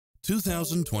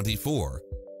2024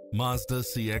 Mazda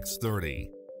CX-30.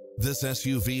 This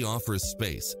SUV offers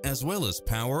space as well as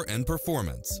power and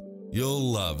performance.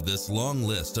 You'll love this long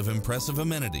list of impressive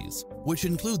amenities, which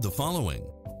include the following: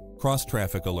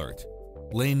 cross-traffic alert,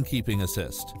 lane keeping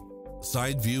assist,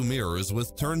 side view mirrors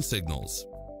with turn signals,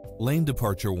 lane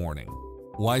departure warning,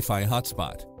 Wi-Fi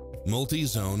hotspot,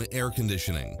 multi-zone air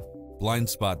conditioning, blind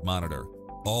spot monitor,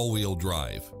 all-wheel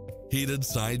drive, heated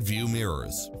side view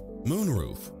mirrors,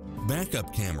 moonroof,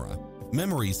 backup camera,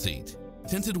 memory seat,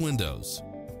 tinted windows,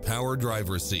 power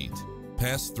driver seat,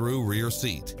 pass-through rear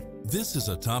seat. This is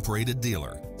a top-rated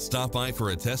dealer. Stop by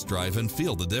for a test drive and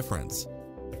feel the difference.